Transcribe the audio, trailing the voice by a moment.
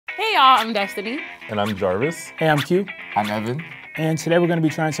Hey y'all, I'm Destiny. And I'm Jarvis. Hey, I'm Q. I'm Evan. And today we're gonna be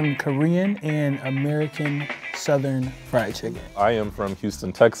trying some Korean and American Southern fried chicken. I am from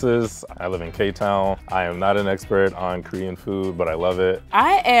Houston, Texas. I live in K-Town. I am not an expert on Korean food, but I love it.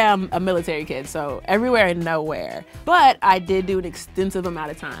 I am a military kid, so everywhere and nowhere. But I did do an extensive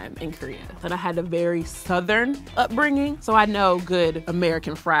amount of time in Korea. And I had a very Southern upbringing, so I know good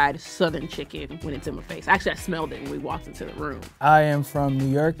American fried Southern chicken when it's in my face. Actually, I smelled it when we walked into the room. I am from New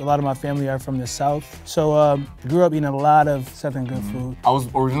York. A lot of my family are from the South. So grew up eating a lot of Southern good food. I was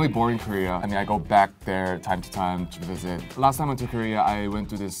originally born in Korea. I mean, I go back there time to time to visit. Last time I went to Korea, I went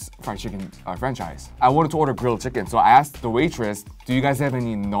to this fried chicken franchise. I wanted to order grilled chicken, so I asked the waitress, do you guys have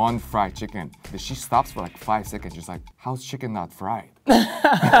any non-fried chicken? She stops for like 5 seconds. She's like, how's chicken not fried?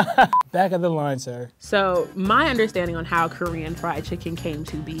 Back of the line, sir. So my understanding on how Korean fried chicken came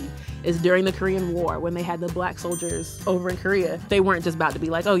to be is during the Korean War, when they had the black soldiers over in Korea, they weren't just about to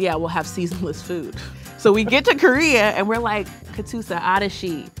be like, oh yeah, we'll have seasonless food. So we get to Korea and we're like, Katusa,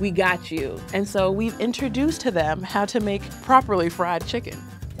 Adashi, we got you. And so we've introduced to them how to make properly fried chicken.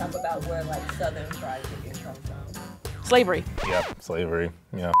 Talk about where like Southern fried chicken comes from. Slavery. Yep, slavery,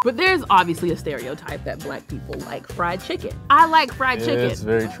 yeah. But there's obviously a stereotype that black people like fried chicken. I like fried chicken. It's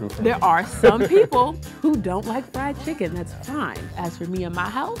very true for me. There are some people who don't like fried chicken. That's fine. As for me and my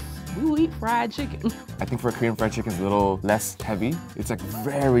house, we will eat fried chicken. I think for Korean fried chicken, it's a little less heavy. It's like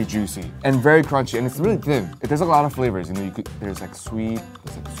very juicy and very crunchy, and it's really thin. There's a lot of flavors. You know, there's like sweet,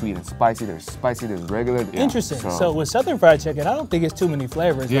 and spicy. There's regular. Yeah, Interesting. So with Southern fried chicken, I don't think it's too many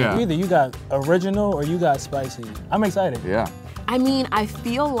flavors. Yeah. Like either you got original or you got spicy. I'm excited. Yeah. I mean, I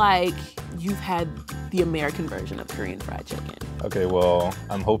feel like you've had the American version of Korean fried chicken. Okay, well,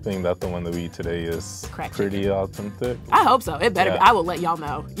 I'm hoping that the one that we eat today is Crack pretty authentic. I hope so. It better be. Yeah. I will let y'all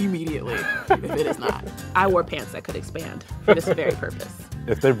know immediately if it is not. I wore pants that could expand for this very purpose.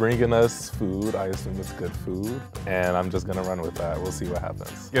 If they're bringing us food, I assume it's good food, and I'm just gonna run with that. We'll see what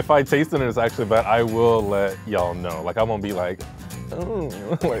happens. If I taste it and it's actually bad, I will let y'all know. Like, I won't be like, oh,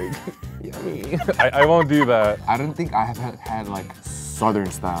 like, yummy. I won't do that. I don't think I have had like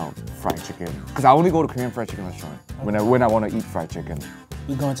Southern style fried chicken, because I only go to Korean fried chicken restaurant when I want to eat fried chicken.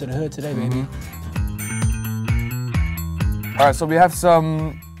 We going to the hood today, baby. All right, so we have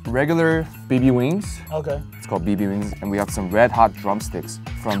some regular BB wings. Okay. It's called BB wings, and we have some red hot drumsticks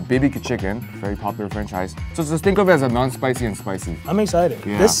from BBQ Chicken, very popular franchise. So just think of it as a non-spicy and spicy. I'm excited.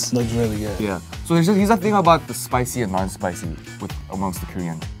 Yeah. This looks really good. Yeah. So here's the thing about the spicy and non-spicy amongst the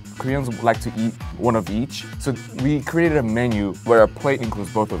Koreans. Koreans like to eat one of each. So we created a menu where a plate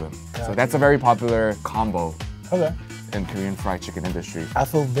includes both of them. So that's a very popular combo in Korean fried chicken industry. I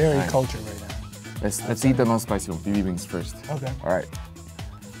feel very cultured right now. Let's eat the non-spicy one, BB wings first. Okay. All right.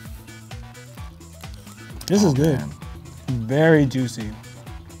 This is good. Man. Very juicy.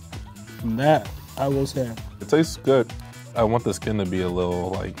 That, I will say. It tastes good. I want the skin to be a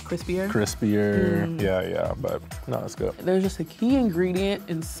little like Crispier? Yeah, but no, it's good. There's just a key ingredient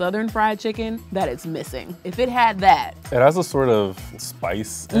in Southern fried chicken that it's missing. If it had that. It has a sort of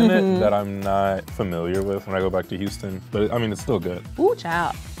spice in it that I'm not familiar with when I go back to Houston, but I mean, it's still good. Ooh,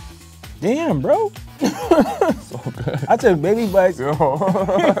 child. Damn, bro. So good. I took baby bites.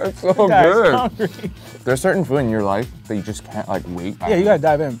 It's so Guys, good. hungry. There's certain food in your life that you just can't like wait. Yeah, you gotta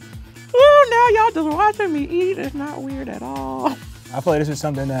dive in. Ooh, now y'all just watching me eat. It's not weird at all. I feel like this is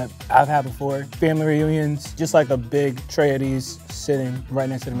something that I've had before. Family reunions, just like a big tray of these sitting right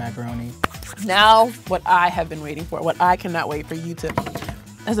next to the macaroni. Now, what I have been waiting for, what I cannot wait for you to,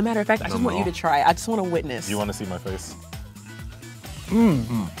 as a matter of fact, I just want you to try. I just want to witness. You want to see my face?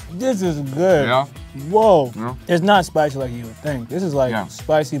 This is good. Yeah. Whoa. Yeah. It's not spicy like you would think. This is like Yeah.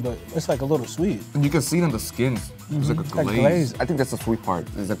 spicy, but it's like a little sweet. And you can see it on the skins. There's like a glaze. Like glaze. I think that's the sweet part.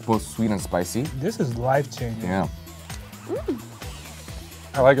 It's like both sweet and spicy. This is life-changing. Yeah.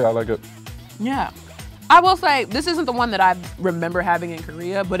 I like it. Yeah. I will say, this isn't the one that I remember having in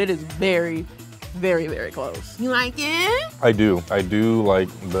Korea, but it is very, very, very close. You like it? I do like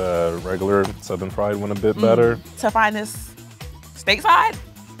the regular Southern fried one a bit better. To find this stateside,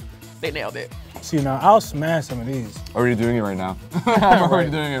 they nailed it. See, now I'll smash some of these. Already doing it right now. I'm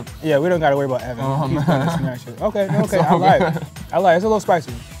already doing it. Yeah, we don't gotta worry about Evan. Oh, He's gonna smash it. Okay, I like it. I like it. It's a little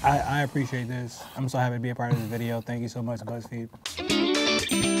spicy. I appreciate this. I'm so happy to be a part of this video. Thank you so much, BuzzFeed.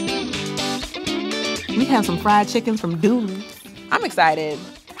 We have some fried chickens from Dooney. I'm excited.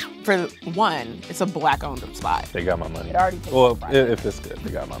 For one, it's a black-owned spot. They got my money. It already tastes well, fried. if it's good, they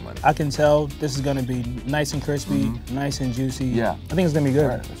got my money. I can tell this is gonna be nice and crispy, nice and juicy. Yeah. I think it's gonna be good.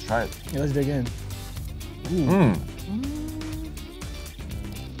 All right, let's try it. Yeah, let's dig in. Mmm.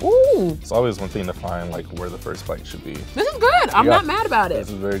 Ooh. It's always one thing to find like where the first bite should be. This is good. I'm not mad about it. This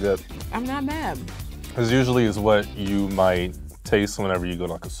is very good. I'm not mad. Because usually is what you might taste whenever you go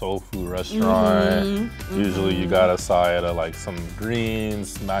to like a soul food restaurant. Usually you got a side of like some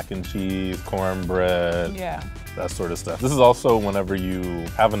greens, mac and cheese, cornbread. Yeah. That sort of stuff. This is also whenever you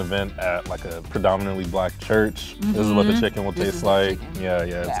have an event at like a predominantly black church. This is what the chicken will taste like. Yeah,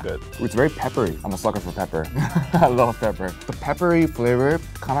 it's good. It's very peppery. I'm a sucker for pepper. I love pepper. The peppery flavor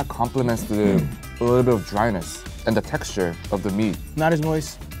kind of complements a little bit of dryness and the texture of the meat. Not as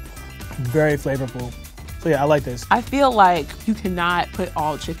moist, very flavorful. So yeah, I like this. I feel like you cannot put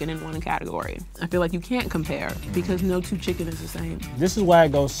all chicken in one category. I feel like you can't compare because no two chicken is the same. This is why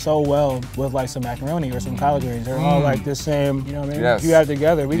it goes so well with like some macaroni or some collard greens. They're all like the same, you know what I mean? Yes. You have it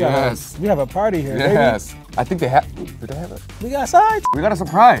together. We got we have a party here, Yes. I think they have. Did they have it? baby. We got sides, We got a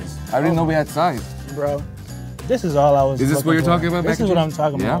surprise. I didn't know we had sides. bro. This is all I was Is this looking what you're for. talking about, This mac is and what I'm cheese?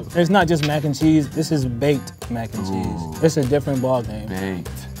 talking Yeah? about. It's not just mac and cheese. This is baked mac and cheese. It's a different ball game. Baked.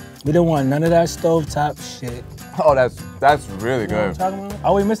 We don't want none of that stovetop shit. Oh, that's really You know what I'm good. talking about?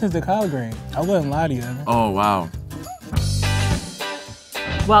 All we missing is the collard green. I wouldn't lie to you. Oh, wow.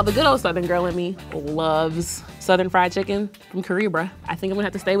 Well, the good old Southern girl in me loves Southern fried chicken from Korea, bruh. I think I'm gonna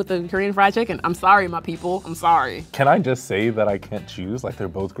have to stay with the Korean fried chicken. I'm sorry, my people. I'm sorry. Can I just say that I can't choose? Like they're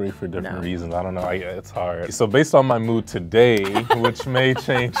both great for different No. reasons. I don't know, it's hard. So based on my mood today, which may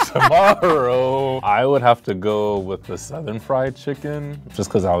change tomorrow, I would have to go with the Southern fried chicken just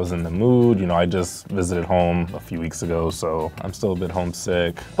because I was in the mood. You know, I just visited home a few weeks ago, so I'm still a bit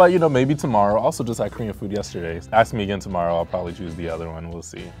homesick. But you know, maybe tomorrow. Also just had Korean food yesterday. Ask me again tomorrow, I'll probably choose the other one. We'll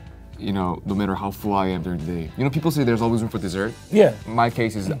see. You know, no matter how full I am during the day. You know, people say there's always room for dessert. Yeah. My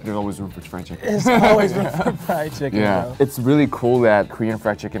case is there's always room for fried chicken. It's always been for fried chicken, Yeah, bro. it's really cool that Korean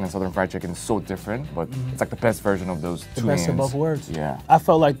fried chicken and Southern fried chicken is so different, but it's like the best version of those The two best of hands. both worlds. Yeah. I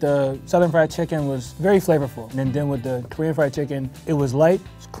felt like the Southern fried chicken was very flavorful. And then with the Korean fried chicken, it was light,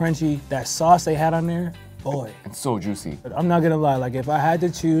 it's crunchy. That sauce they had on there, boy. It's so juicy. But I'm not gonna lie, like if I had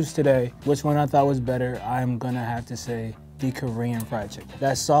to choose today which one I thought was better, I'm gonna have to say the Korean fried chicken.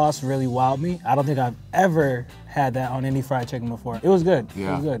 That sauce really wowed me. I don't think I've ever had that on any fried chicken before. It was good. It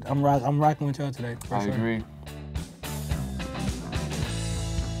Yeah. was good. I'm rocking with y'all today. for I sure. agree.